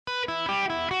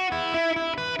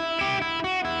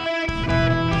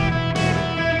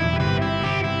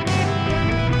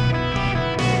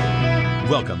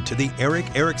Welcome to the Eric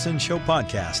Erickson Show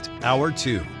podcast, Hour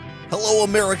 2. Hello,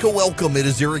 America. Welcome. It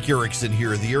is Eric Erickson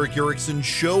here, the Eric Erickson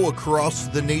Show across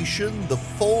the nation. The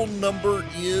phone number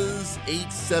is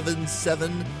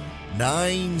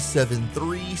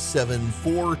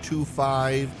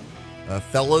 877-973-7425.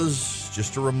 Fellas,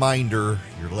 just a reminder,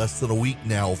 you're less than a week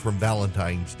now from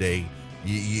Valentine's Day.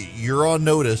 You're on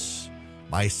notice.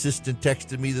 My assistant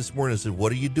texted me this morning and said,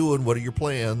 "What are you doing? What are your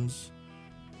plans?"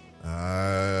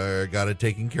 I got it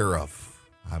taken care of.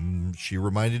 She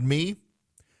reminded me.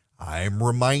 I'm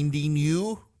reminding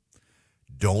you,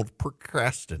 don't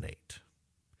procrastinate.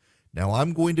 Now,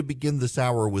 I'm going to begin this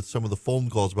hour with some of the phone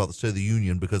calls about the State of the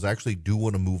Union because I actually do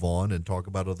want to move on and talk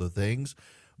about other things.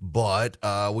 But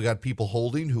we got people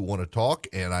holding who want to talk,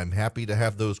 and I'm happy to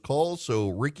have those calls. So,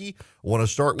 Ricky, I want to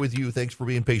start with you. Thanks for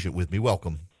being patient with me.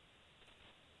 Welcome.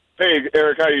 Hey,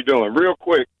 Eric, how you doing? Real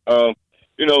quick,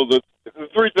 the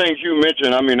three things you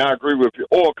mentioned, I agree with your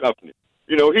oil company.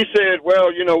 He said,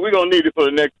 well, we're going to need it for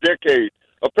the next decade.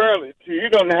 Apparently, he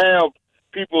doesn't have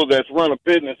people that's run a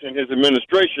business in his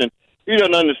administration. He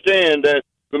doesn't understand that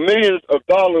the millions of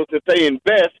dollars that they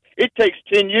invest, it takes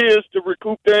 10 years to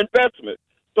recoup their investment.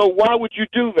 So why would you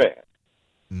do that?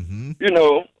 Mm-hmm.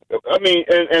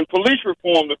 And police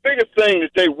reform, the biggest thing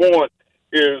that they want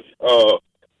is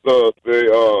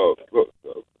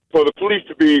for the police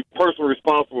to be personal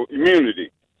responsible immunity.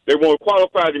 They want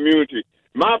qualified immunity.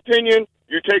 In my opinion,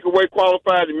 you take away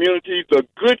qualified immunity, the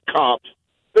good cops,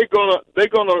 they're gonna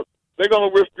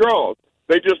withdraw.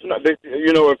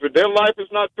 If their life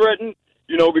is not threatened,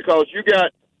 because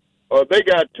they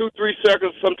got 2-3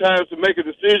 seconds sometimes to make a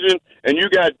decision, and you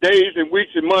got days and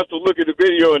weeks and months to look at the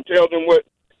video and tell them what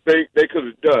they could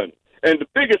have done. And the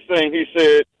biggest thing he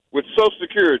said with Social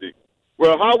Security,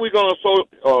 well, how are we going to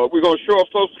we're going to show off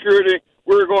Social Security?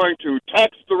 We're going to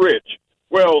tax the rich.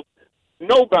 Well,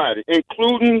 nobody,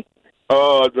 including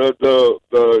the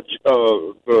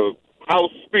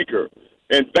House Speaker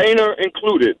and Boehner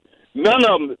included, none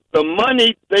of them. The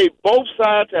money, both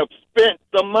sides have spent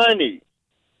the money.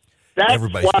 That's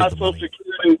why Social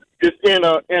Security is in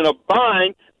a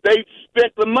bind. They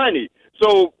spent the money.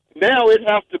 So now it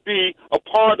has to be a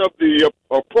part of the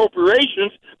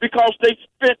appropriations because they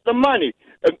spent the money.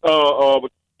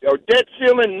 Debt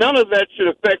ceiling, none of that should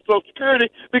affect Social Security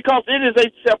because it is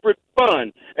a separate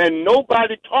fund, and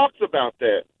nobody talks about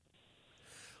that.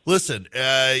 Listen,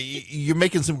 you're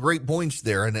making some great points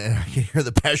there, and I can hear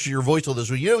the passion of your voice on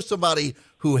this one. Somebody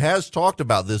who has talked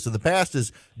about this in the past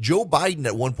is Joe Biden.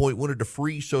 At one point wanted to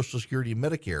free Social Security and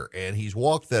Medicare, and he's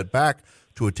walked that back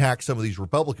to attack some of these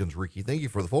Republicans. Ricky, thank you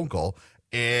for the phone call.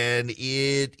 And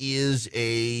it is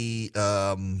a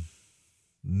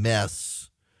mess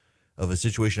of a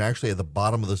situation. Actually, at the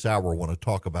bottom of this hour, I want to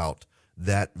talk about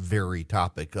that very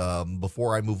topic.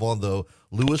 Before I move on, though,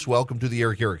 Lewis, welcome to the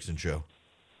Eric Erickson Show.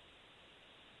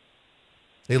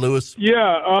 Hey, Lewis.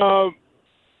 I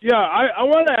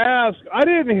want to ask, I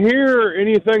didn't hear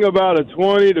anything about a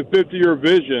 20 to 50-year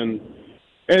vision.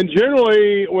 And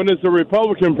generally, when it's a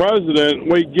Republican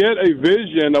president, we get a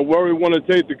vision of where we want to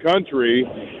take the country.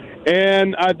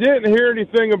 And I didn't hear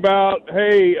anything about,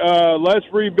 hey, let's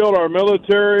rebuild our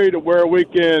military to where we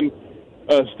can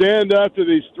stand up to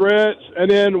these threats.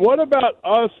 And then what about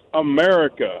us,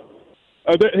 America?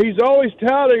 He's always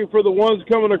touting for the ones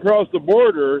coming across the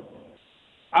border.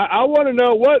 I want to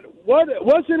know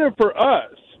what's in it for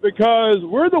us, because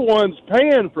we're the ones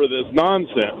paying for this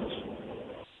nonsense.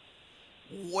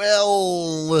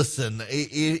 Well, listen,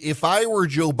 if I were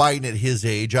Joe Biden at his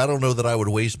age, I don't know that I would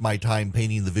waste my time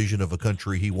painting the vision of a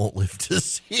country he won't live to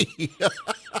see.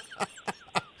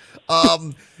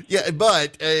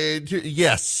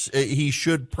 Yes, he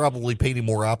should probably paint a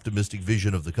more optimistic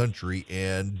vision of the country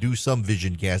and do some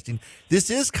vision casting. This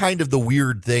is kind of the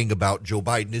weird thing about Joe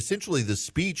Biden. Essentially, the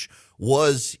speech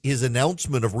was his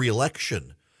announcement of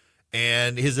reelection.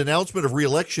 And his announcement of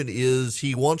reelection is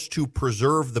he wants to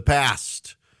preserve the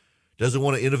past, doesn't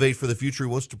want to innovate for the future. He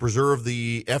wants to preserve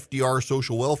the FDR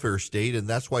social welfare state, and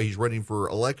that's why he's running for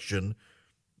election,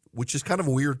 which is kind of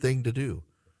a weird thing to do.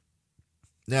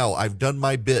 Now, I've done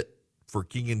my bit for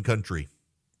king and country,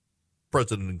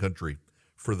 president and country,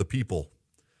 for the people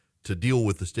to deal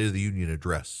with the State of the Union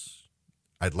address.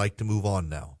 I'd like to move on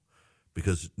now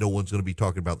because no one's going to be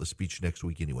talking about the speech next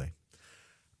week anyway.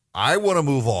 I want to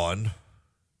move on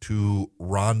to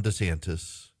Ron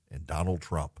DeSantis and Donald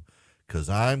Trump because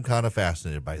I'm kind of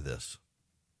fascinated by this.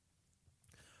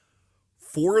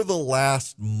 For the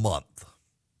last month,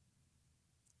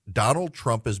 Donald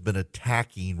Trump has been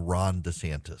attacking Ron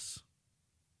DeSantis.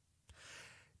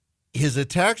 His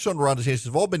attacks on Ron DeSantis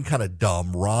have all been kind of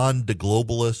dumb. Ron, the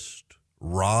globalist.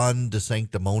 Ron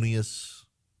DeSanctimonious.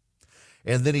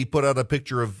 And then he put out a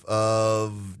picture of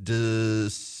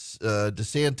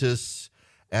DeSantis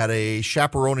at a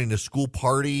chaperoning a school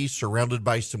party surrounded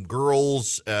by some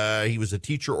girls. He was a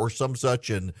teacher or some such,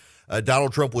 and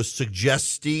Donald Trump was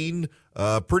suggesting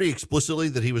pretty explicitly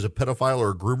that he was a pedophile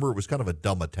or a groomer. It was kind of a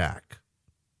dumb attack.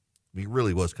 He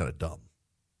really was kind of dumb.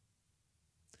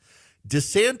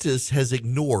 DeSantis has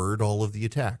ignored all of the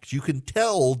attacks. You can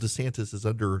tell DeSantis is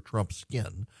under Trump's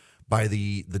skin by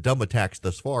the dumb attacks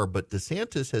thus far, but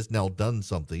DeSantis has now done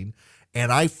something,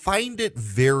 and I find it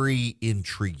very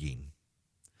intriguing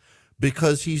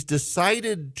because he's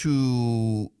decided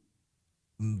to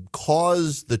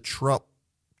cause the Trump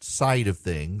side of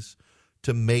things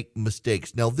to make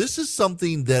mistakes. Now, this is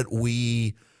something that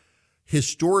we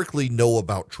historically know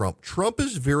about Trump. Trump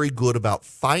is very good about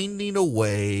finding a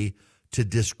way to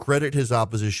discredit his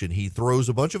opposition. He throws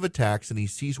a bunch of attacks and he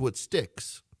sees what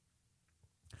sticks.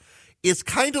 It's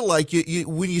kind of like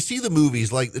when you see the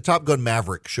movies, like the Top Gun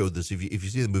Maverick showed this. If you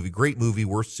see the movie, great movie,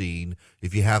 worth seeing.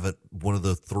 If you haven't, one of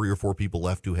the 3 or 4 people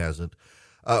left who hasn't.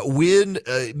 When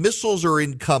missiles are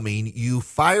incoming, you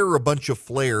fire a bunch of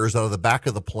flares out of the back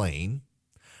of the plane,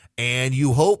 and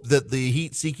you hope that the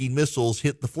heat-seeking missiles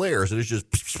hit the flares, and it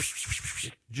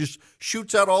just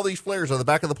shoots out all these flares on the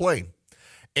back of the plane.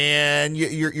 And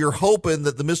you're hoping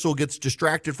that the missile gets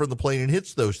distracted from the plane and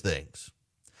hits those things.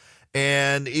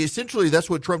 And essentially that's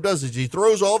what Trump does, is he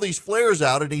throws all these flares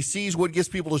out and he sees what gets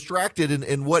people distracted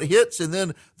and what hits, and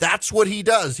then that's what he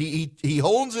does. He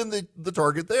hones in the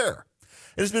target there.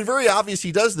 And it's been very obvious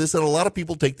he does this, and a lot of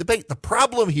people take the bait. The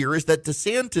problem here is that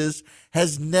DeSantis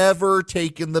has never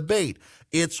taken the bait.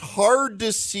 It's hard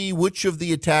to see which of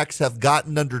the attacks have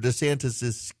gotten under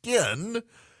DeSantis' skin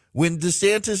when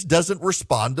DeSantis doesn't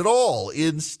respond at all.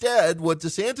 Instead, what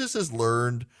DeSantis has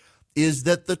learned is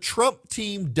that the Trump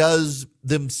team does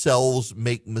themselves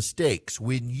make mistakes.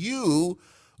 When you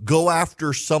go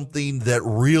after something that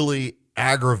really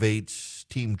aggravates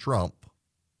Team Trump,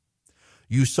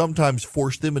 you sometimes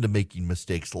force them into making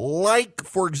mistakes. Like,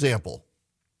 for example,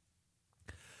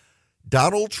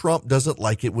 Donald Trump doesn't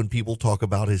like it when people talk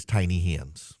about his tiny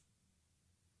hands.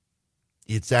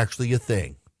 It's actually a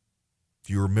thing. If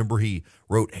you remember, he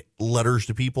wrote letters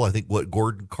to people. I think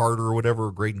Gordon Carter or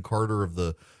whatever, Graydon Carter of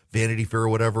the Vanity Fair or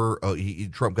whatever.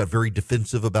 Trump got very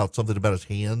defensive about something about his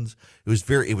hands.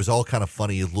 It was all kind of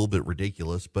funny, a little bit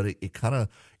ridiculous, but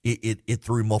it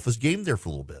threw him off his game there for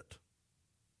a little bit.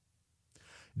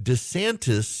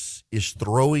 DeSantis is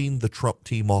throwing the Trump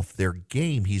team off their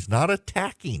game. He's not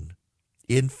attacking.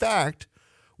 In fact,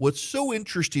 what's so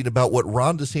interesting about what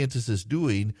Ron DeSantis is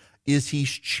doing is he's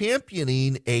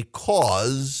championing a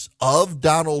cause of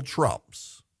Donald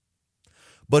Trump's,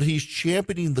 but he's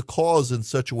championing the cause in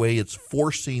such a way it's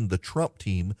forcing the Trump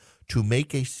team to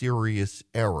make a serious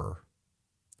error.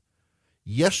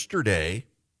 Yesterday,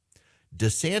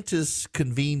 DeSantis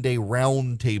convened a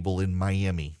roundtable in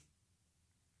Miami,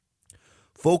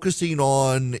 focusing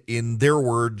on, in their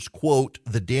words, quote,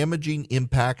 the damaging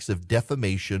impacts of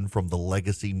defamation from the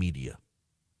legacy media.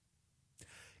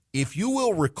 If you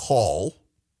will recall,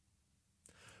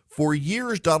 for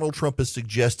years, Donald Trump has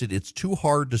suggested it's too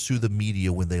hard to sue the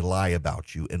media when they lie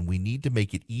about you, and we need to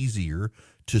make it easier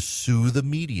to sue the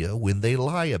media when they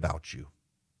lie about you.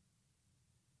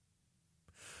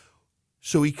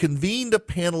 So he convened a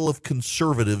panel of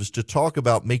conservatives to talk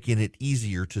about making it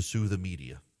easier to sue the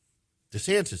media.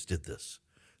 DeSantis did this.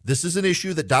 This is an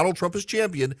issue that Donald Trump has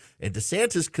championed, and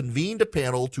DeSantis convened a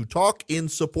panel to talk in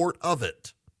support of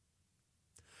it.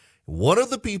 One of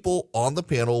the people on the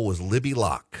panel was Libby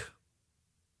Locke.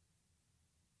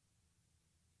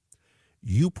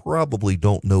 You probably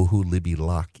don't know who Libby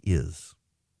Locke is.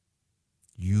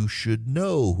 You should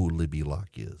know who Libby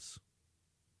Locke is.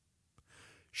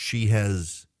 She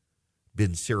has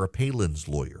been Sarah Palin's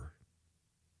lawyer.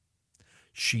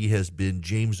 She has been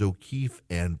James O'Keefe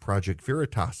and Project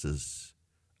Veritas's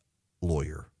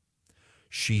lawyer.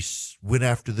 She went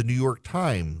after the New York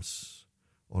Times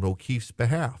on O'Keefe's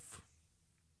behalf.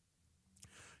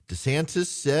 DeSantis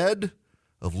said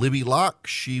of Libby Locke,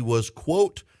 she was,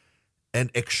 quote, an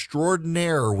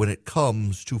extraordinaire when it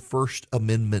comes to First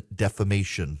Amendment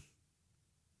defamation.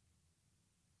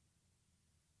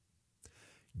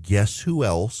 Guess who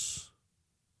else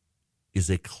is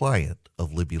a client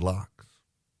of Libby Locke's?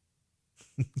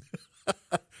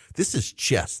 This is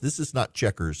chess. This is not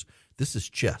checkers. This is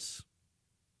chess.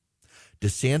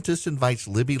 DeSantis invites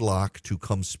Libby Locke to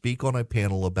come speak on a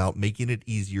panel about making it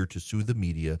easier to sue the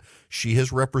media. She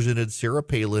has represented Sarah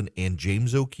Palin and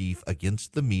James O'Keefe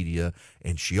against the media,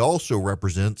 and she also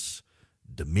represents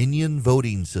Dominion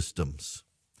Voting Systems.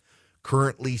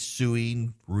 currently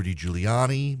suing Rudy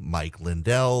Giuliani, Mike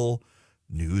Lindell,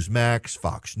 Newsmax,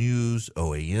 Fox News,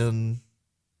 OAN.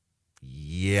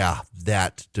 Yeah,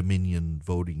 that Dominion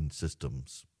voting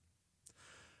systems.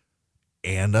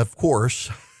 And of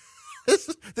course, this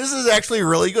is actually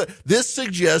really good. This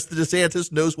suggests that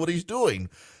DeSantis knows what he's doing.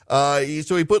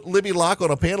 So he put Libby Locke on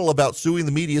a panel about suing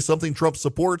the media, something Trump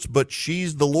supports, but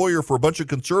she's the lawyer for a bunch of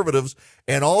conservatives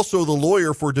and also the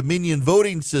lawyer for Dominion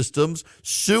voting systems,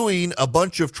 suing a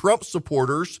bunch of Trump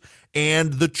supporters.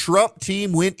 And the Trump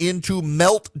team went into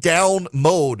meltdown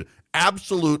mode,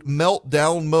 absolute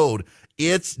meltdown mode.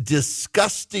 It's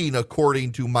disgusting,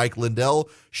 according to Mike Lindell.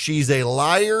 She's a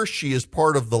liar. She is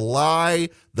part of the lie.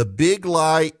 The big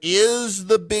lie is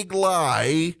the big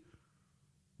lie,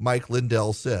 Mike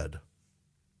Lindell said.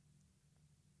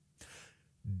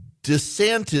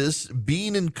 DeSantis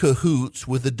being in cahoots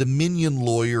with a Dominion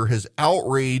lawyer has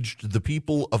outraged the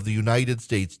people of the United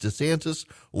States. DeSantis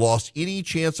lost any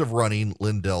chance of running,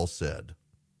 Lindell said.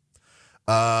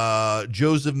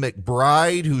 Joseph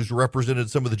McBride, who's represented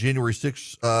some of the January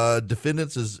 6th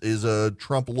defendants, is a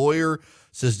Trump lawyer,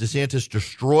 says DeSantis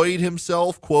destroyed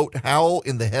himself. Quote, how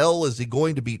in the hell is he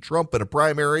going to beat Trump in a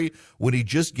primary when he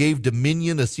just gave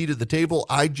Dominion a seat at the table?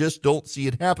 I just don't see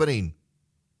it happening.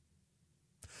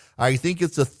 I think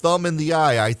it's a thumb in the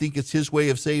eye. I think it's his way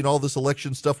of saying all this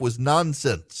election stuff was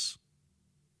nonsense.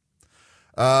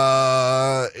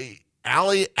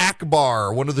 Ali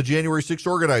Akbar, one of the January 6th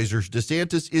organizers,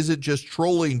 DeSantis isn't just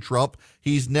trolling Trump,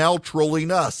 he's now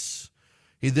trolling us.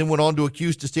 He then went on to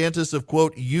accuse DeSantis of,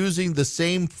 quote, using the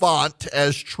same font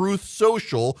as Truth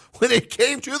Social when it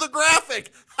came to the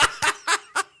graphic.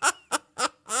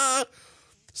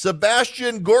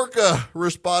 Sebastian Gorka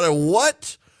responded,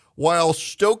 what? While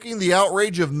stoking the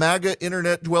outrage of MAGA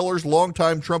internet dwellers,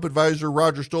 longtime Trump advisor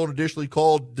Roger Stone additionally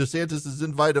called DeSantis'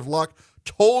 invite of Locke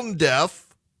tone deaf.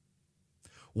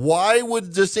 Why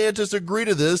would DeSantis agree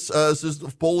to this? This is the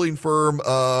polling firm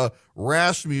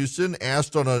Rasmussen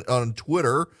asked on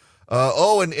Twitter.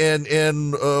 Laura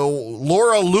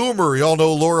Loomer, y'all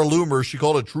know Laura Loomer. She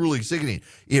called it truly sickening.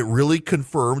 It really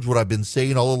confirms what I've been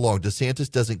saying all along. DeSantis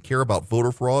doesn't care about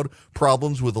voter fraud,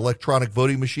 problems with electronic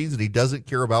voting machines, and he doesn't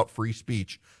care about free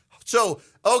speech. So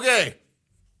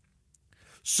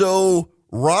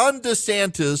Ron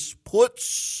DeSantis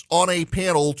puts on a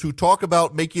panel to talk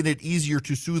about making it easier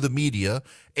to sue the media,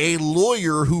 a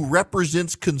lawyer who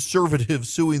represents conservatives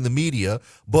suing the media,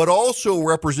 but also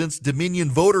represents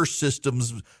Dominion voter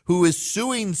systems, who is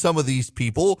suing some of these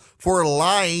people for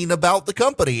lying about the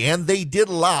company. And they did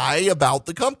lie about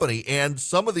the company. And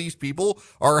some of these people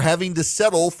are having to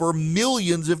settle for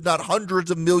millions, if not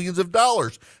hundreds of millions of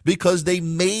dollars, because they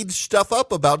made stuff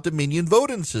up about Dominion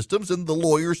voting systems and the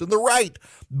lawyers in the right.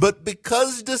 But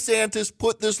because DeSantis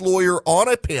put this lawyer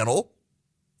on a panel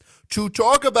to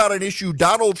talk about an issue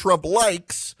Donald Trump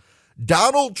likes,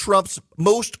 Donald Trump's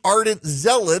most ardent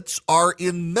zealots are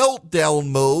in meltdown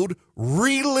mode,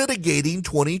 relitigating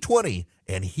 2020.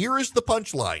 And here is the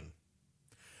punchline.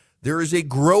 There is a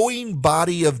growing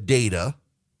body of data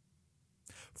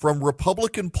from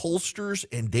Republican pollsters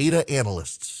and data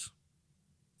analysts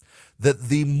that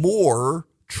the more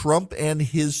Trump and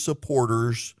his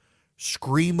supporters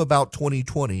scream about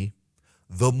 2020,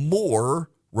 the more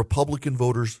Republican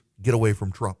voters get away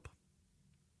from Trump.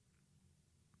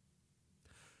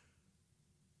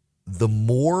 The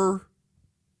more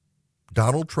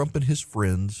Donald Trump and his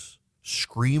friends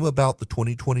scream about the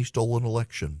 2020 stolen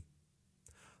election,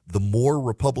 the more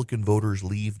Republican voters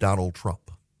leave Donald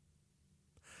Trump.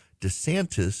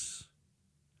 DeSantis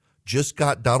just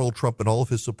got Donald Trump and all of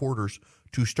his supporters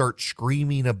to start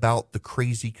screaming about the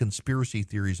crazy conspiracy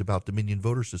theories about Dominion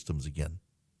voter systems again,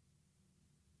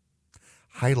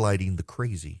 highlighting the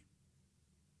crazy.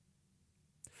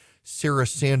 Sarah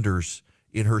Sanders,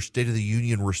 in her State of the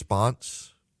Union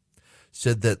response,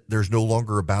 said that there's no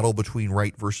longer a battle between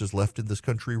right versus left in this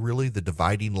country, really. The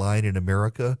dividing line in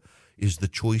America is the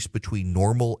choice between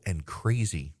normal and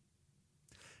crazy.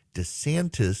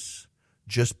 DeSantis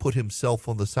just put himself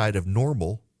on the side of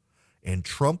normal, and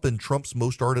Trump and Trump's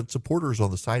most ardent supporters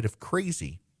on the side of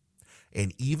crazy.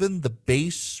 And even the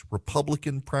base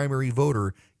Republican primary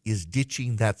voter is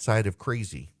ditching that side of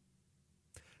crazy.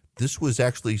 This was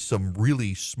actually some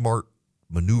really smart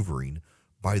maneuvering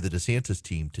by the DeSantis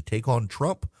team to take on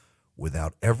Trump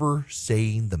without ever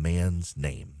saying the man's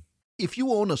name. If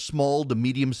you own a small to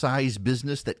medium-sized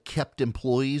business that kept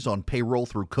employees on payroll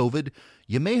through COVID,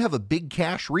 you may have a big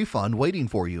cash refund waiting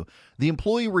for you. The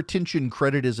Employee Retention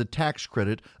Credit is a tax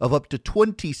credit of up to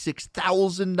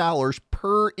 $26,000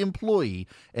 per employee,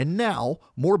 and now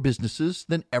more businesses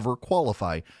than ever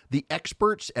qualify. The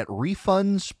experts at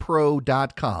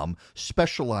RefundsPro.com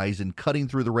specialize in cutting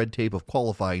through the red tape of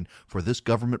qualifying for this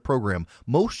government program.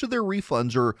 Most of their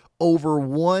refunds are over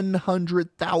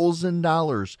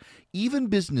 $100,000. Even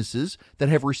businesses that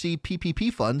have received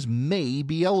PPP funds may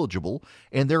be eligible,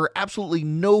 and there are absolutely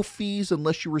no fees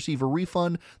unless you receive a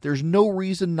refund. There's no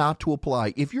reason not to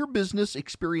apply. If your business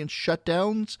experienced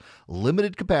shutdowns,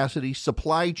 limited capacity,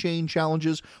 supply chain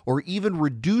challenges, or even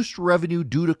reduced revenue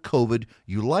due to COVID,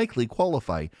 you likely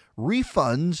qualify.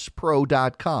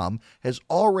 RefundsPro.com has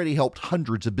already helped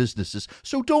hundreds of businesses,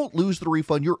 so don't lose the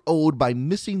refund you're owed by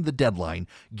missing the deadline.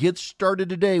 Get started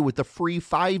today with the free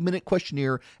 5-minute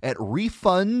questionnaire at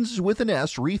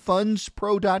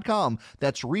RefundsPro.com.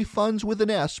 That's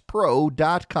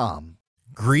RefundsPro.com.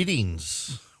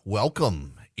 Greetings.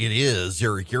 Welcome. It is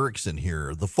Eric Erickson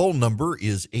here. The phone number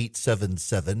is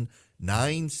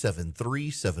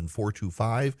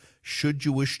 877-973-7425. Should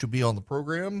you wish to be on the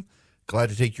program, glad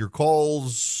to take your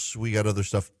calls. We got other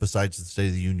stuff besides the State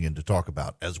of the Union to talk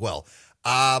about as well.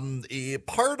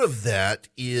 Part of that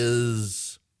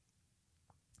is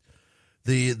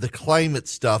the climate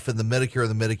stuff and the Medicare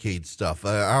and the Medicaid stuff.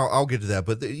 I'll get to that,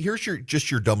 but here's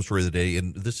your dumb story of the day,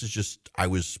 and this is just, I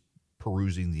was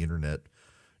perusing the internet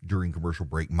during commercial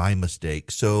break. My mistake.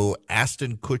 So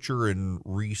Ashton Kutcher and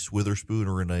Reese Witherspoon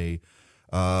are in a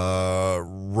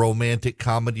romantic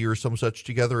comedy or some such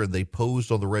together, and they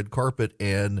posed on the red carpet,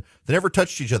 and they never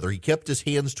touched each other. He kept his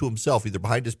hands to himself, either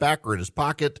behind his back or in his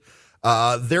pocket.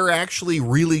 They're actually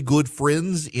really good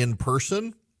friends in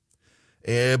person,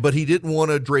 but he didn't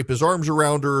want to drape his arms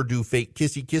around her or do fake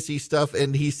kissy stuff.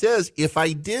 And he says, if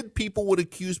I did, people would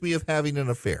accuse me of having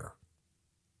an affair.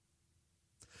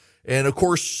 And of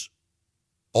course,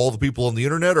 all the people on the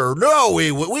internet are, no,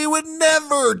 we would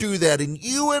never do that. And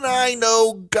you and I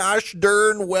know, gosh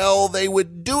darn well, they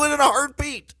would do it in a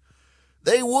heartbeat.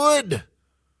 They would.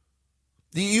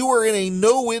 You are in a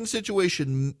no-win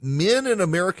situation. Men in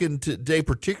America today,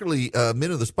 particularly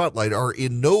men in the spotlight, are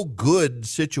in no good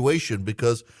situation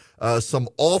because some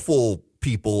awful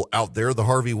people out there, the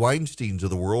Harvey Weinsteins of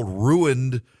the world,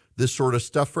 ruined this sort of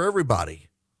stuff for everybody.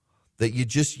 That you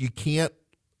can't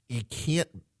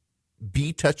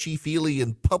be touchy-feely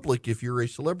in public if you're a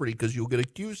celebrity because you'll get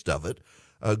accused of it.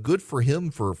 Good for him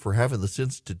for having the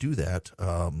sense to do that.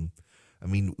 I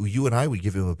mean, you and I would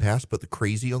give him a pass, but the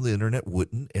crazy on the internet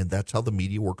wouldn't, and that's how the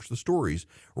media works the stories.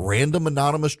 Random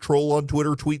anonymous troll on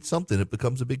Twitter tweets something, it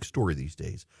becomes a big story these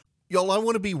days. Y'all, I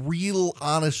want to be real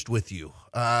honest with you.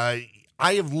 I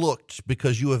have looked,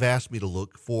 because you have asked me to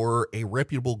look, for a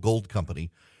reputable gold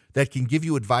company that can give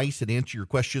you advice and answer your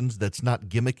questions that's not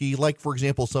gimmicky. Like, for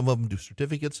example, some of them do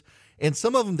certificates, and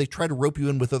some of them they try to rope you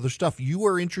in with other stuff. You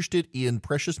are interested in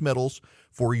precious metals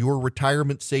for your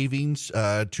retirement savings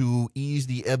to ease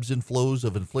the ebbs and flows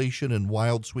of inflation and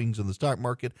wild swings in the stock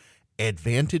market.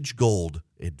 Advantage Gold,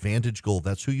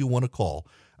 that's who you want to call.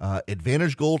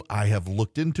 Advantage Gold, I have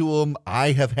looked into them.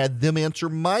 I have had them answer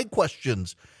my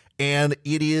questions, and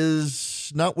it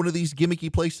is not one of these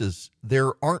gimmicky places.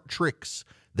 There aren't tricks.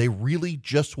 They really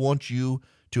just want you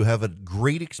to have a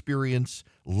great experience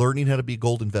learning how to be a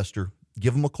gold investor.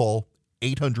 Give them a call,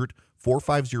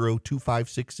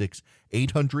 800-450-2566,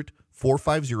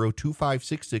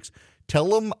 800-450-2566. Tell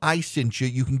them I sent you.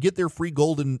 You can get their free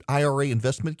gold and IRA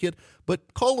investment kit,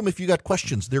 but call them if you got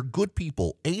questions. They're good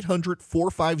people,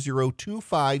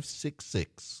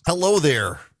 800-450-2566. Hello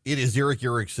there. It is Eric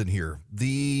Erickson here.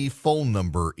 The phone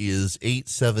number is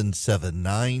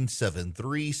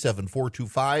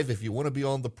 877-973-7425. If you want to be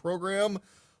on the program,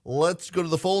 let's go to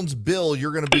the phones. Bill,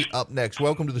 you're going to be up next.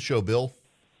 Welcome to the show, Bill.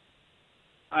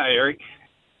 Hi, Eric.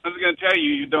 I was going to tell you,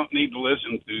 you don't need to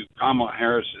listen to Kamala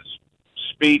Harris's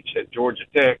speech at Georgia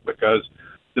Tech, because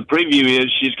the preview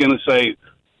is she's going to say,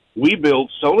 we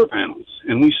build solar panels,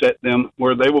 and we set them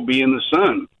where they will be in the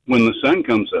sun when the sun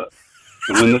comes up.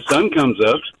 And when the sun comes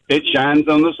up, it shines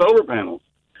on the solar panels.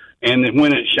 And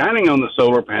when it's shining on the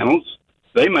solar panels,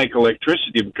 they make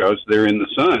electricity because they're in the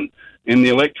sun. And the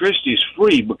electricity is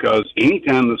free because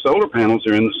anytime the solar panels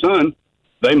are in the sun,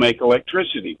 they make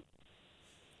electricity.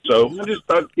 So I just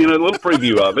thought, a little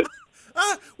preview of it.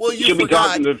 Well, you she'll be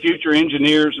talking to future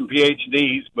engineers and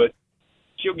PhDs, but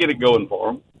she'll get it going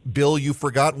for them. Bill, you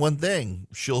forgot one thing.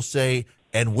 She'll say,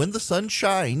 and when the sun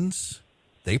shines,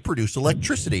 they produce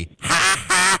electricity.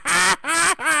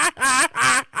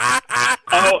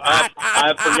 Oh,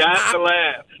 I forgot to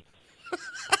laugh.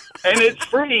 And it's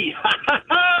free.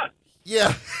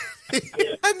 Yeah.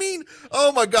 I mean,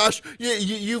 oh my gosh,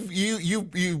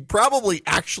 you probably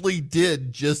actually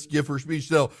did just give her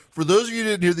speech. No, for those of you who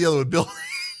didn't hear the other one, Bill,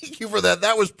 thank you for that.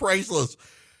 That was priceless.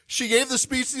 She gave the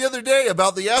speech the other day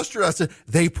about the astronauts.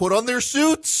 They put on their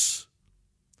suits,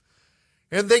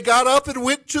 and they got up and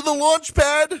went to the launch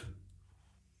pad,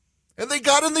 and they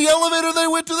got in the elevator. And they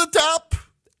went to the top,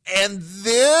 and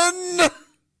then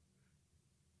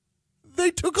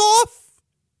they took off.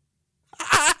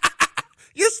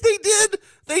 Yes, they did.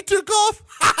 They took off.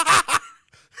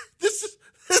 This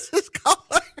is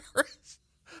Kamala Harris.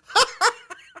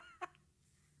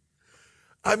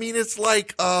 I mean, it's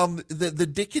like the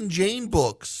Dick and Jane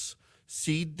books.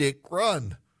 See Dick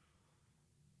run.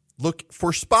 Look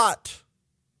for Spot.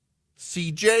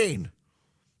 See Jane.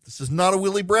 This is not a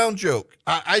Willie Brown joke.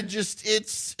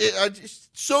 It's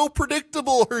so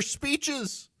predictable. Her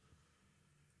speeches,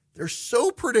 they're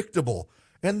so predictable.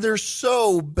 And they're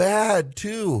so bad,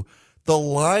 too. The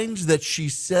lines that she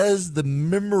says, the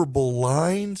memorable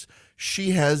lines, she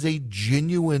has a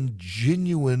genuine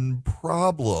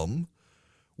problem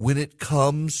when it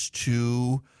comes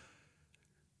to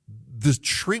the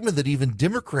treatment that even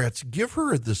Democrats give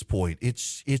her at this point.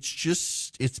 It's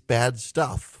bad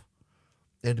stuff.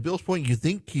 And to Bill's point, you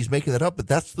think he's making that up, but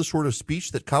that's the sort of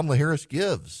speech that Kamala Harris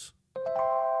gives.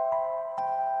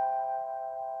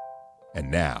 And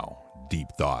now, Deep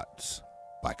Thoughts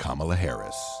by Kamala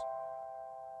Harris.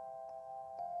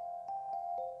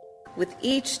 With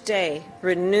each day,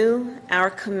 renew our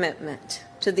commitment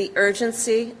to the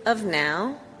urgency of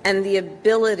now and the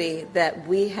ability that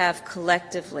we have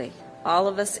collectively, all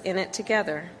of us in it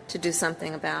together, to do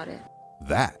something about it.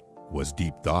 That was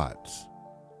Deep Thoughts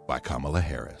by Kamala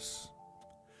Harris.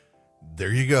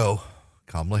 There you go,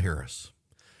 Kamala Harris.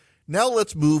 Now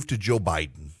let's move to Joe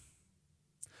Biden.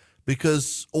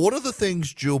 Because one of the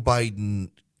things Joe Biden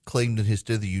claimed in his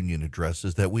State of the Union address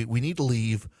is that we need to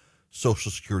leave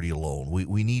Social Security alone.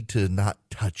 We need to not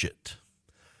touch it.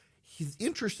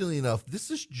 Interestingly enough,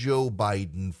 this is Joe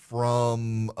Biden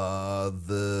from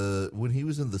when he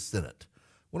was in the Senate.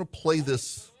 I want to play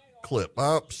this clip.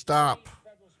 Stop.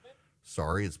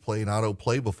 Sorry, it's playing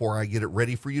autoplay before I get it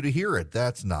ready for you to hear it.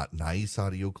 That's not nice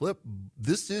audio clip.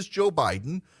 This is Joe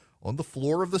Biden on the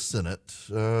floor of the Senate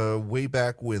way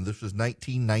back when. This was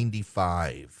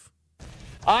 1995.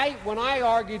 When I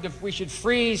argued that we should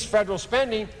freeze federal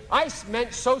spending, I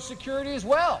meant Social Security as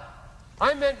well.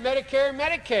 I meant Medicare and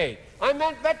Medicaid. I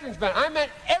meant veterans benefits. I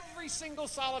meant every single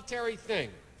solitary thing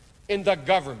in the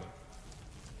government.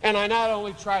 And I not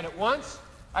only tried it once,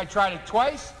 I tried it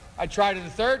twice, I tried it a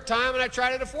third time, and I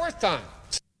tried it a fourth time.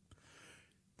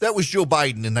 That was Joe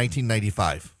Biden in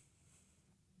 1995.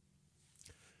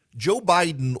 Joe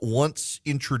Biden once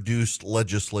introduced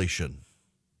legislation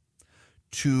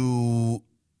to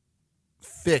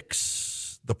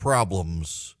fix the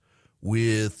problems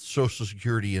with Social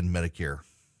Security and Medicare.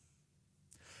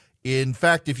 In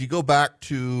fact, if you go back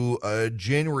to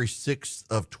January 6th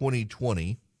of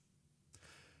 2020,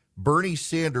 Bernie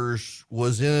Sanders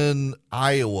was in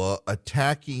Iowa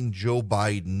attacking Joe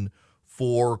Biden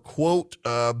for, quote,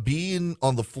 being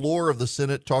on the floor of the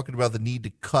Senate talking about the need to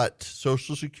cut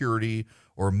Social Security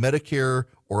or Medicare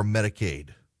or Medicaid.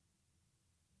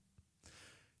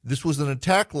 This was an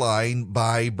attack line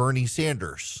by Bernie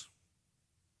Sanders.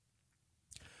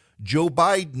 Joe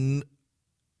Biden,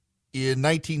 in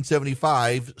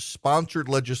 1975, sponsored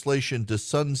legislation to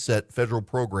sunset federal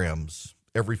programs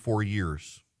every 4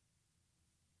 years.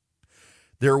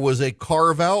 There was a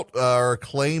carve-out or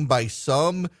claim by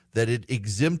some that it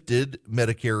exempted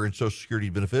Medicare and Social Security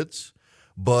benefits,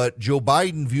 but Joe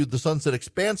Biden viewed the sunset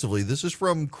expansively. This is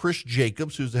from Chris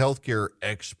Jacobs, who's a healthcare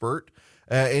expert,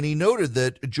 and he noted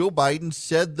that Joe Biden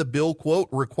said the bill, quote,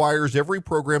 requires every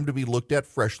program to be looked at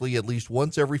freshly at least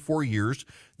once every 4 years.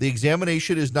 The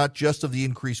examination is not just of the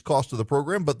increased cost of the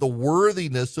program, but the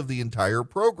worthiness of the entire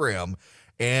program.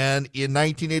 And in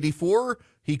 1984,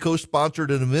 he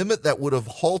co-sponsored an amendment that would have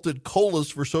halted COLAs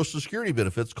for Social Security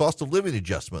benefits, cost of living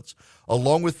adjustments,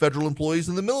 along with federal employees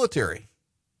in the military.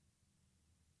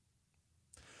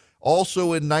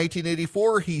 Also in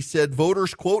 1984, he said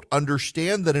voters, quote,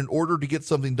 understand that in order to get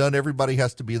something done, everybody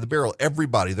has to be in the barrel.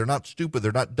 Everybody. They're not stupid.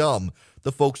 They're not dumb.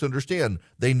 The folks understand.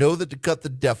 They know that to cut the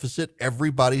deficit,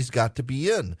 everybody's got to be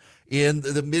in. In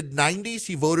the mid-90s,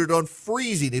 he voted on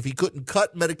freezing. If he couldn't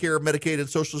cut Medicare, Medicaid, and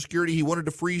Social Security, he wanted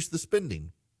to freeze the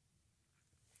spending.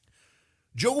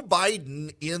 Joe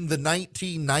Biden in the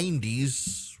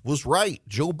 1990s was right.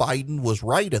 Joe Biden was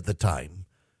right at the time.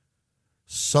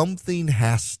 Something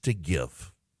has to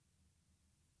give.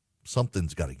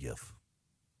 Something's got to give.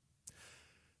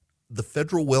 the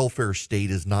federal welfare state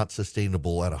is not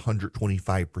sustainable at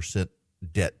 125%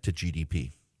 debt to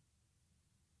GDP.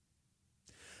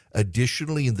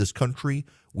 Additionally, in this country,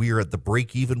 we are at the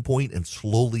break-even point and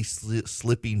slowly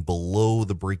slipping below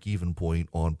the break-even point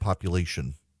on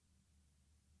population.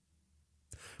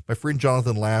 My friend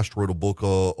Jonathan Last wrote a book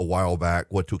a while back,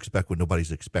 What to Expect When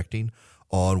Nobody's Expecting,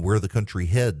 on where the country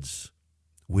heads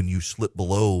when you slip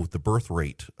below the birth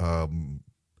rate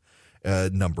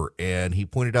number. And he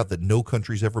pointed out that no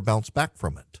country's ever bounced back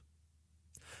from it.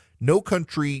 No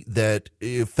country that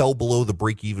fell below the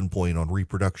break-even point on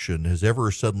reproduction has ever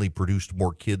suddenly produced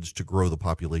more kids to grow the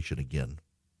population again.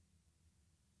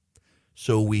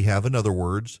 So we have, in other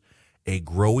words, a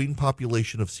growing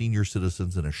population of senior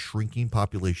citizens and a shrinking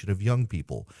population of young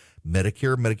people.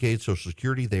 Medicare, Medicaid, Social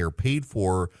Security, they are paid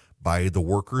for by the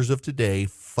workers of today,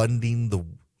 funding the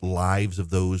lives of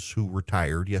those who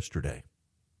retired yesterday.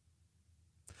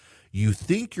 You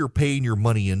think you're paying your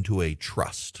money into a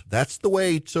trust. That's the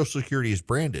way Social Security is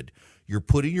branded. You're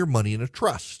putting your money in a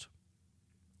trust.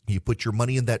 You put your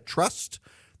money in that trust,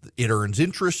 it earns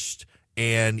interest,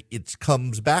 and it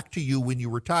comes back to you when you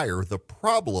retire. The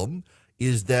problem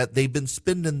is that they've been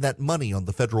spending that money on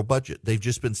the federal budget. They've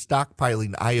just been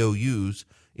stockpiling IOUs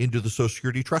into the Social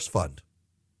Security Trust Fund.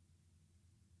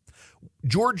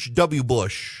 George W.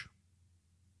 Bush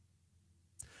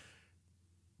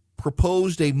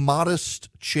proposed a modest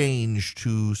change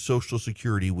to Social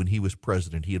Security when he was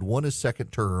president. He had won his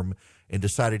second term and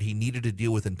decided he needed to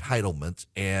deal with entitlements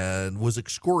and was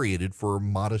excoriated for a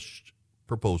modest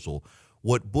proposal.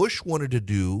 What Bush wanted to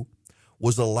do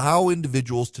was allow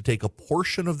individuals to take a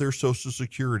portion of their Social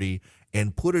Security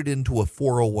and put it into a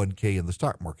 401k in the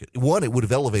stock market. One, it would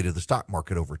have elevated the stock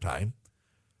market over time.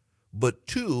 But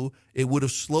two, it would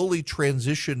have slowly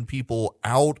transitioned people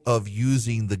out of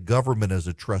using the government as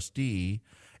a trustee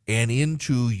and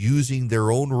into using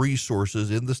their own resources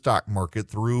in the stock market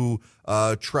through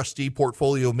trustee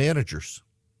portfolio managers.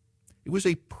 It was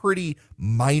a pretty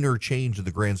minor change in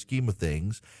the grand scheme of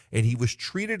things, and he was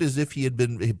treated as if he had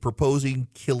been proposing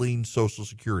killing Social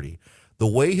Security. The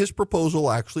way his proposal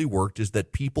actually worked is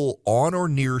that people on or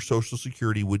near Social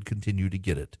Security would continue to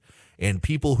get it. And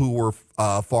people who were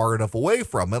far enough away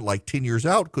from it, like 10 years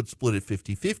out, could split it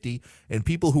 50-50. And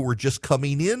people who were just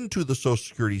coming into the Social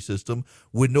Security system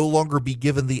would no longer be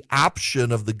given the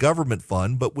option of the government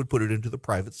fund, but would put it into the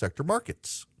private sector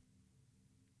markets.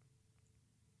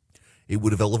 It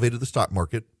would have elevated the stock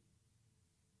market.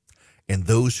 And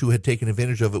those who had taken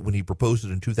advantage of it when he proposed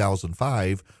it in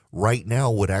 2005, right now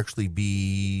would actually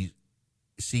be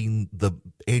seeing the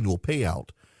annual payout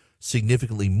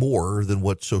significantly more than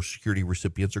what Social Security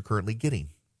recipients are currently getting.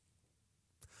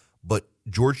 But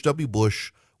George W.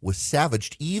 Bush was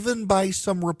savaged even by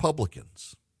some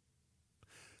Republicans.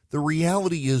 The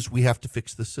reality is we have to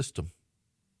fix the system.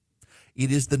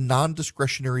 It is the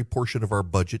non-discretionary portion of our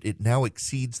budget. It now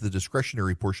exceeds the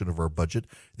discretionary portion of our budget.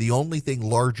 The only thing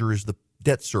larger is the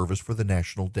debt service for the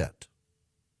national debt.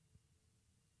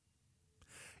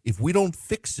 If we don't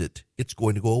fix it, it's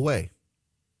going to go away.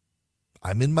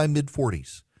 I'm in my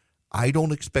mid-40s. I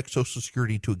don't expect Social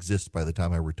Security to exist by the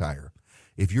time I retire.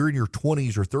 If you're in your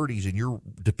 20s or 30s and you're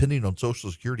depending on Social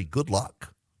Security, good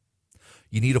luck.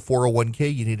 You need a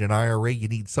 401k, you need an IRA, you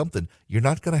need something. You're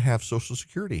not going to have Social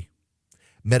Security.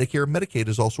 Medicare and Medicaid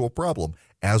is also a problem.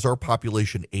 As our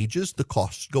population ages, the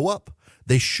costs go up.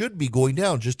 They should be going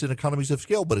down just in economies of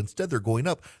scale, but instead they're going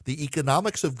up. The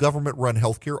economics of government-run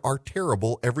healthcare are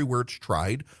terrible everywhere it's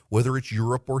tried, whether it's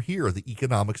Europe or here. The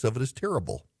economics of it is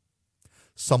terrible.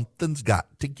 Something's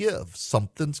got to give.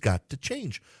 Something's got to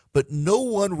change. But no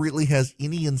one really has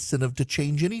any incentive to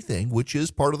change anything, which is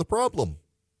part of the problem.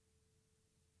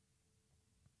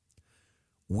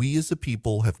 We as a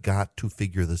people have got to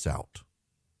figure this out.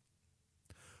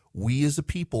 We as a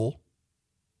people,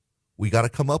 we got to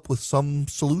come up with some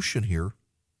solution here.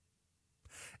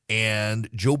 And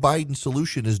Joe Biden's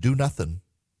solution is do nothing.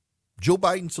 Joe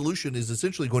Biden's solution is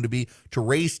essentially going to be to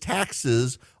raise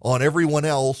taxes on everyone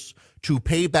else to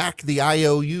pay back the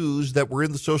IOUs that were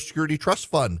in the Social Security Trust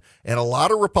Fund. And a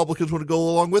lot of Republicans want to go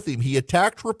along with him. He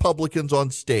attacked Republicans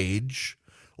on stage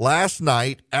last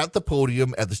night at the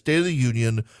podium at the State of the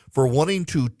Union for wanting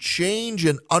to change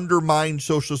and undermine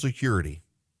Social Security.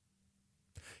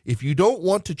 If you don't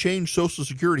want to change Social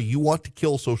Security, you want to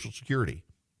kill Social Security.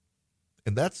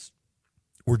 And that's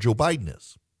where Joe Biden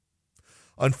is.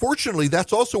 Unfortunately,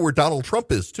 that's also where Donald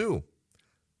Trump is, too.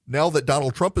 Now that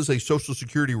Donald Trump is a Social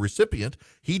Security recipient,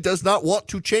 he does not want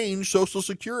to change Social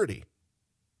Security.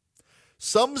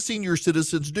 Some senior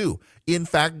citizens do. In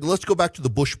fact, let's go back to the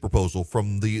Bush proposal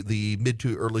from the mid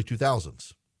to early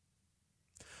 2000s.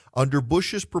 Under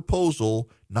Bush's proposal,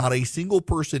 not a single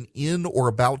person in or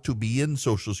about to be in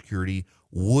Social Security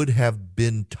would have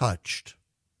been touched.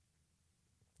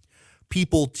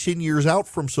 People 10 years out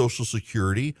from Social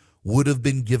Security would have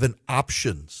been given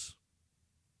options.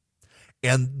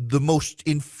 And the most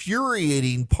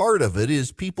infuriating part of it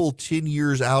is people 10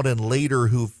 years out and later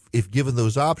who, if given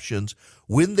those options,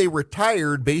 when they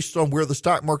retired, based on where the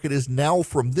stock market is now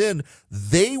from then,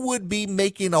 they would be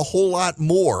making a whole lot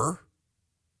more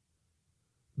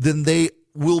than they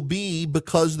will be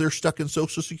because they're stuck in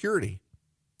Social Security.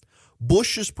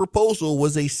 Bush's proposal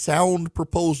was a sound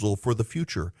proposal for the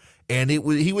future, and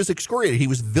he was excoriated. He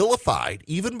was vilified.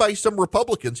 Even by some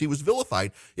Republicans, he was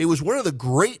vilified. It was one of the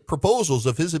great proposals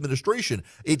of his administration.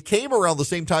 It came around the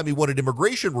same time he wanted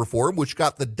immigration reform, which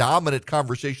got the dominant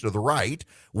conversation of the right.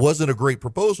 Wasn't a great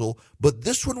proposal, but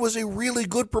this one was a really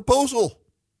good proposal.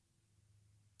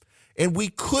 And we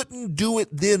couldn't do it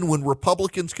then when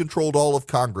Republicans controlled all of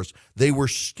Congress. They were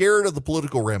scared of the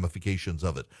political ramifications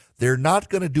of it. They're not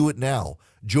going to do it now.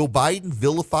 Joe Biden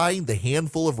vilifying the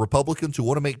handful of Republicans who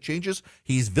want to make changes.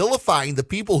 He's vilifying the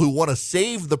people who want to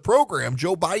save the program.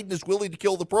 Joe Biden is willing to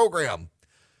kill the program,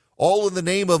 all in the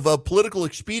name of political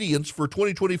expedience for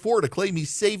 2024 to claim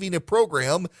he's saving a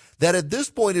program that at this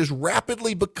point is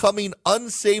rapidly becoming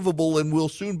unsavable and will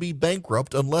soon be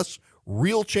bankrupt unless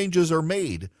real changes are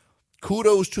made.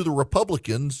 Kudos to the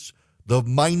Republicans, the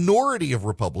minority of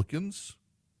Republicans,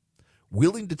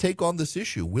 willing to take on this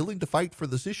issue, willing to fight for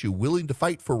this issue, willing to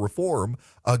fight for reform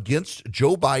against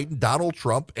Joe Biden, Donald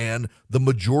Trump, and the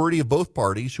majority of both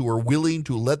parties who are willing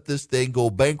to let this thing go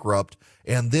bankrupt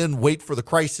and then wait for the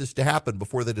crisis to happen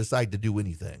before they decide to do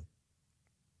anything.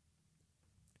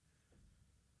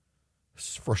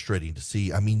 It's frustrating to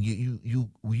see. I mean,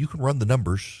 you can run the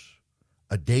numbers.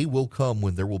 A day will come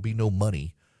when there will be no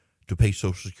money to pay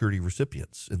Social Security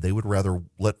recipients, and they would rather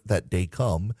let that day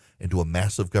come and do a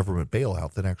massive government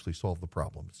bailout than actually solve the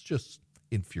problem. It's just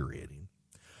infuriating.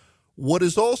 What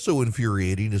is also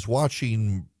infuriating is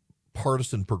watching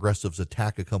partisan progressives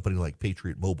attack a company like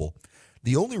Patriot Mobile.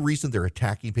 The only reason they're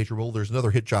attacking Patriot Mobile, there's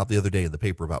another hit job the other day in the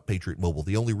paper about Patriot Mobile.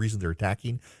 The only reason they're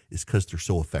attacking is because they're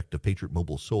so effective. Patriot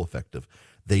Mobile is so effective.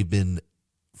 They've been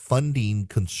funding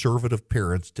conservative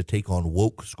parents to take on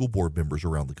woke school board members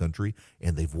around the country,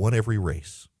 and they've won every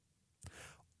race.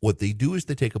 What they do is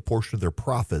they take a portion of their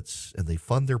profits and they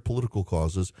fund their political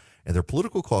causes, and their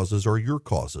political causes are your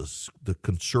causes, the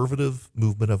conservative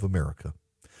movement of America.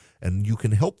 And you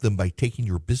can help them by taking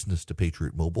your business to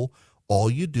Patriot Mobile. All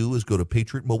you do is go to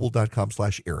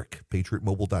patriotmobile.com/Eric,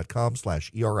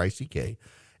 patriotmobile.com/ERICK,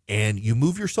 and you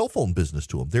move your cell phone business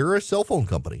to them. They're a cell phone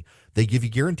company. They give you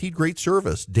guaranteed great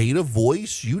service, data,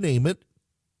 voice, you name it,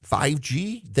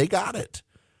 5G, they got it.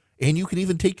 And you can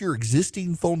even take your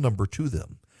existing phone number to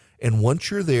them. And once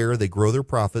you're there, they grow their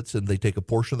profits, and they take a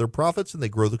portion of their profits, and they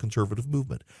grow the conservative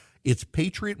movement. It's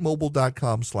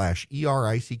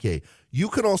patriotmobile.com/ERICK. You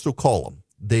can also call them.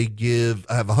 They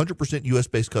have 100%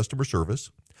 U.S.-based customer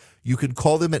service. You can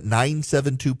call them at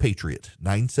 972-PATRIOT,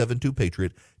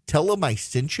 972-PATRIOT. Tell them I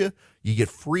sent you. You get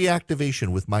free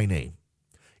activation with my name.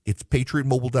 It's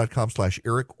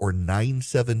patriotmobile.com/Eric or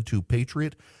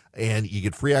 972-PATRIOT. And you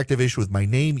get free activation with my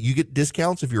name. You get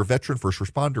discounts if you're a veteran, first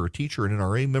responder, a teacher, an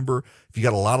NRA member. If you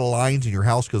got a lot of lines in your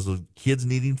house because of kids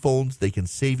needing phones, they can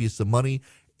save you some money.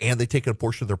 And they take a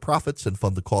portion of their profits and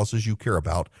fund the causes you care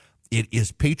about. It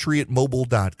is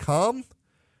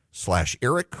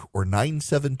patriotmobile.com/Eric or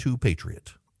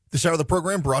 972-PATRIOT. This hour of the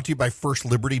program brought to you by First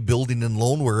Liberty Building and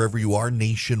Loan, wherever you are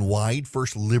nationwide.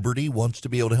 First Liberty wants to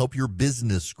be able to help your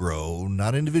business grow,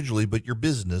 not individually, but your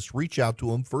business. Reach out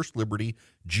to them,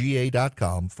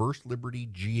 firstlibertyga.com,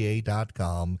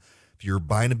 firstlibertyga.com. If you're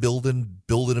buying a building,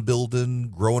 building a building,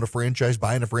 growing a franchise,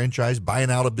 buying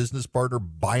out a business partner,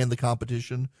 buying the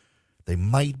competition, they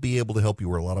might be able to help you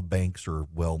where a lot of banks are,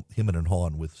 well, hemming and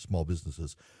hawing with small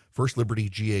businesses.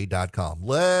 FirstLibertyGA.com.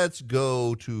 Let's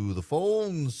go to the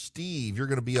phones. Steve, you're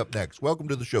going to be up next. Welcome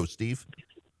to the show, Steve.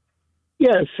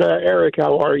 Yes, Eric,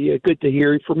 how are you? Good to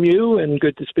hear from you and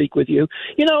good to speak with you.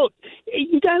 You know,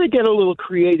 you got to get a little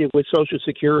creative with Social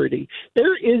Security.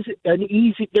 There's a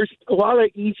lot of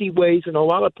easy ways and a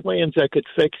lot of plans that could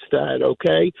fix that,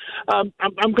 okay? I'm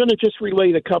going to just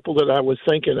relate a couple that I was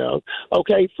thinking of.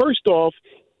 Okay, first off,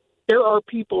 there are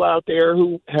people out there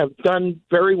who have done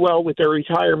very well with their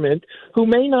retirement who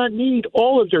may not need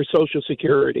all of their Social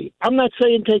Security. I'm not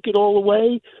saying take it all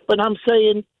away, but I'm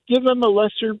saying give them a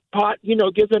lesser pot,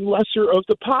 give them lesser of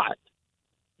the pot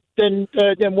than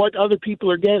what other people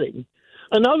are getting.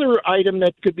 Another item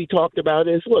that could be talked about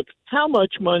is, look, how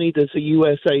much money does the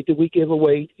USA do we give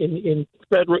away in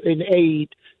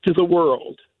aid to the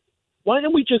world? Why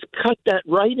don't we just cut that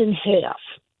right in half?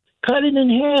 Cut it in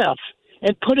half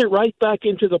and put it right back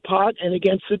into the pot and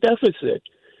against the deficit.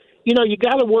 You know, you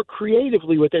got to work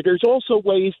creatively with it. There's also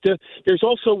ways to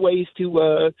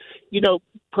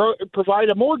provide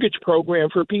a mortgage program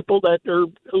for people that are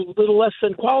a little less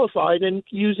than qualified and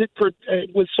use it for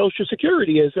with Social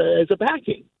Security as a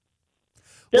backing.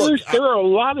 There are a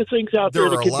lot of things out there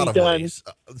that can be done.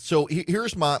 So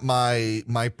here's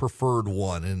my preferred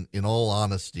one, in all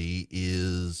honesty,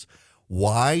 is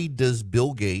why does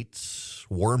Bill Gates,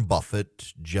 Warren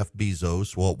Buffett, Jeff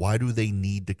Bezos, why do they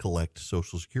need to collect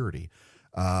Social Security?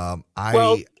 I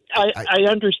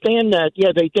understand that.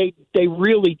 Yeah, they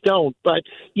really don't. But,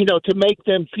 you know, to make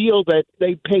them feel that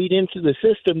they paid into the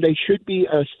system, they should be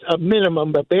a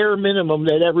minimum, a bare minimum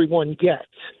that everyone gets.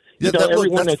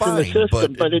 Everyone that's fine, in the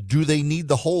system. But do they need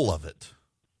the whole of it?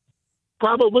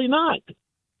 Probably not.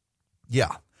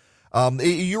 Yeah.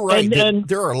 You're right. And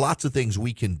there are lots of things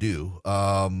we can do.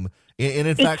 And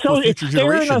in fact, for future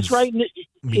generations,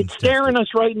 it's staring us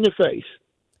right in the face.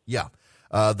 Yeah.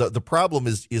 The problem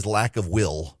is lack of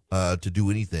will to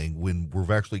do anything when we've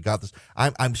actually got this.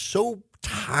 I'm so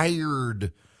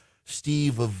tired,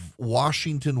 Steve, of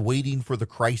Washington waiting for the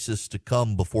crisis to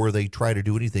come before they try to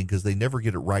do anything, because they never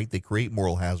get it right. They create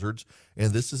moral hazards,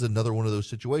 and this is another one of those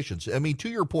situations. I mean, to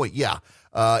your point,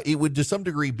 it would to some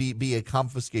degree be a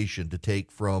confiscation to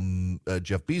take from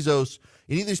Jeff Bezos,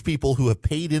 any of these people who have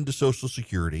paid into Social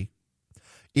Security.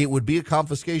 It would be a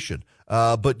confiscation,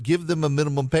 but give them a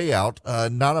minimum payout,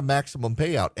 not a maximum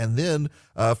payout. And then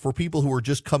for people who are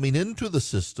just coming into the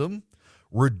system,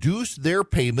 reduce their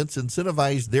payments,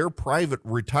 incentivize their private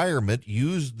retirement,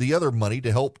 use the other money to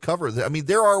help cover that. I mean,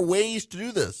 there are ways to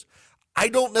do this. I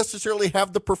don't necessarily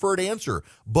have the preferred answer,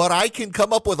 but I can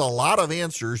come up with a lot of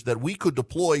answers that we could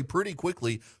deploy pretty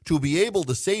quickly to be able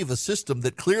to save a system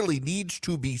that clearly needs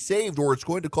to be saved, or it's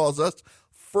going to cause us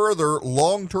further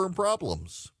long-term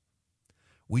problems.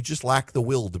 We just lack the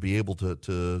will to be able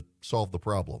to solve the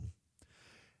problem.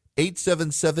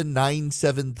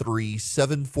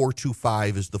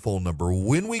 877-973-7425 is the phone number.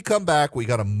 When we come back, we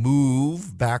got to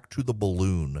move back to the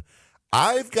balloon.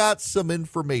 I've got some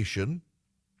information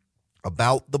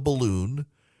about the balloon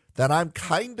that I'm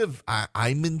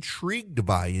I'm intrigued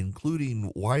by,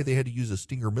 including why they had to use a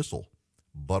Stinger missile.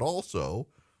 But also,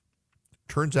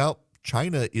 turns out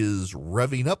China is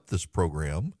revving up this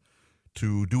program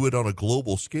to do it on a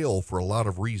global scale for a lot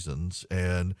of reasons,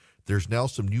 and there's now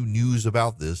some new news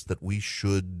about this that we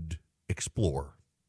should explore.